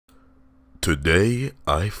Today,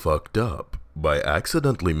 I fucked up by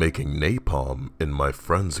accidentally making napalm in my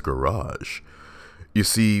friend's garage. You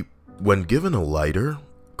see, when given a lighter,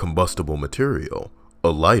 combustible material, a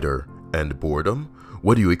lighter, and boredom,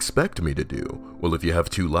 what do you expect me to do? Well, if you have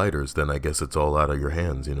two lighters, then I guess it's all out of your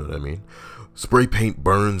hands, you know what I mean? Spray paint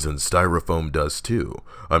burns and styrofoam does too.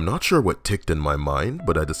 I'm not sure what ticked in my mind,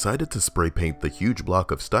 but I decided to spray paint the huge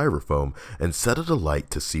block of styrofoam and set it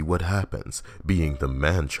alight to see what happens, being the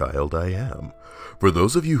man-child I am. For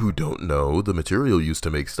those of you who don't know, the material used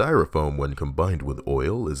to make styrofoam when combined with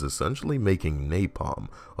oil is essentially making napalm,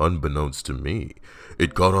 unbeknownst to me.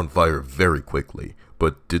 It caught on fire very quickly,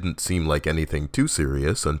 but didn't seem like anything too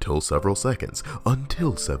serious until several seconds.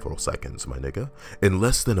 Until several seconds, my nigga. In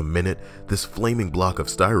less than a minute, this flaming block of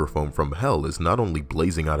styrofoam from hell is not only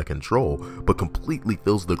blazing out of control, but completely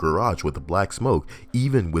fills the garage with black smoke,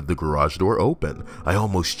 even with the garage door open. I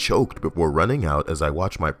almost choked before running out as I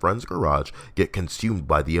watched my friend's garage get consumed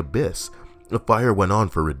by the abyss. The fire went on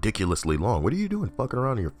for ridiculously long. What are you doing fucking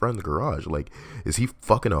around in your friend's garage? Like, is he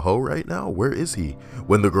fucking a hoe right now? Where is he?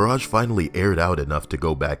 When the garage finally aired out enough to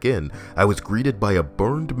go back in, I was greeted by a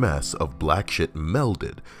burned mess of black shit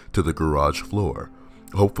melded to the garage floor.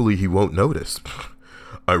 Hopefully he won't notice.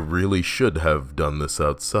 I really should have done this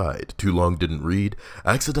outside. Too long didn't read.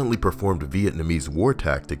 Accidentally performed Vietnamese war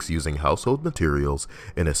tactics using household materials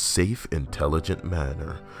in a safe, intelligent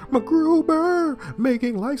manner. MacGruber,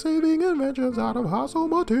 making life-saving inventions out of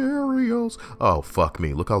household materials. Oh, fuck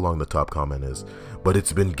me. Look how long the top comment is. But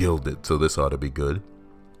it's been gilded, so this ought to be good.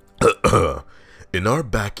 In our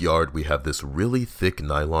backyard, we have this really thick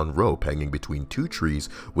nylon rope hanging between two trees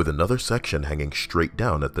with another section hanging straight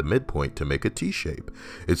down at the midpoint to make a T-shape.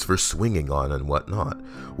 It's for swinging on and whatnot.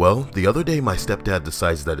 Well, the other day my stepdad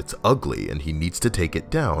decides that it's ugly and he needs to take it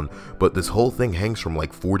down, but this whole thing hangs from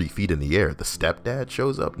like 40 feet in the air. The stepdad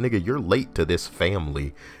shows up. Nigga, you're late to this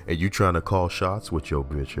family and you trying to call shots with your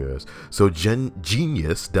bitch ass. So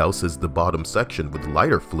Genius douses the bottom section with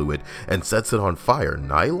lighter fluid and sets it on fire.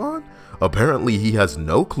 Nylon? Apparently he has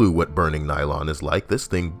no clue what burning nylon is like. This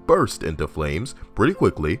thing burst into flames pretty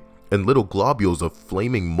quickly, and little globules of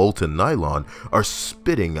flaming molten nylon are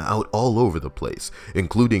spitting out all over the place,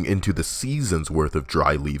 including into the season's worth of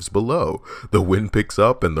dry leaves below. The wind picks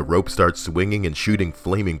up and the rope starts swinging and shooting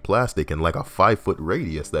flaming plastic in like a 5-foot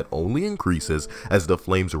radius that only increases as the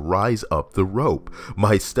flames rise up the rope.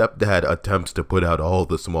 My stepdad attempts to put out all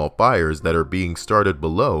the small fires that are being started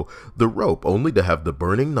below the rope, only to have the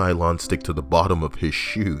burning nylon stick to the bottom of his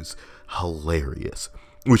shoes. Hilarious.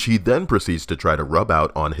 Which he then proceeds to try to rub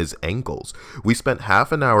out on his ankles. We spent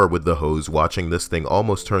half an hour with the hose watching this thing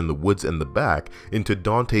almost turn the woods in the back into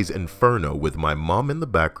Dante's Inferno, with my mom in the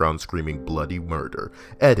background screaming bloody murder.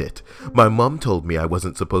 Edit. My mom told me I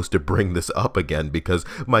wasn't supposed to bring this up again because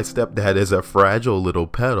my stepdad is a fragile little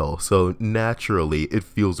petal, so naturally it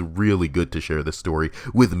feels really good to share the story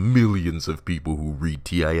with millions of people who read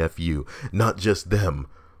TIFU, not just them,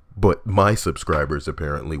 but my subscribers,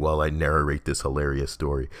 apparently, while I narrate this hilarious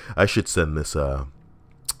story. I should send this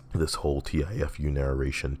this whole TIFU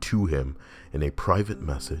narration to him in a private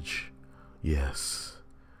message. Yes,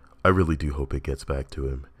 I really do hope it gets back to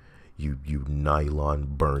him. You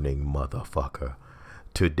nylon burning motherfucker.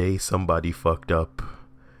 Today somebody fucked up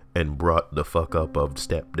and brought the fuck up of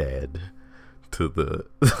stepdad to the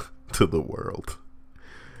to the world.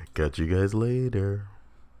 Catch you guys later.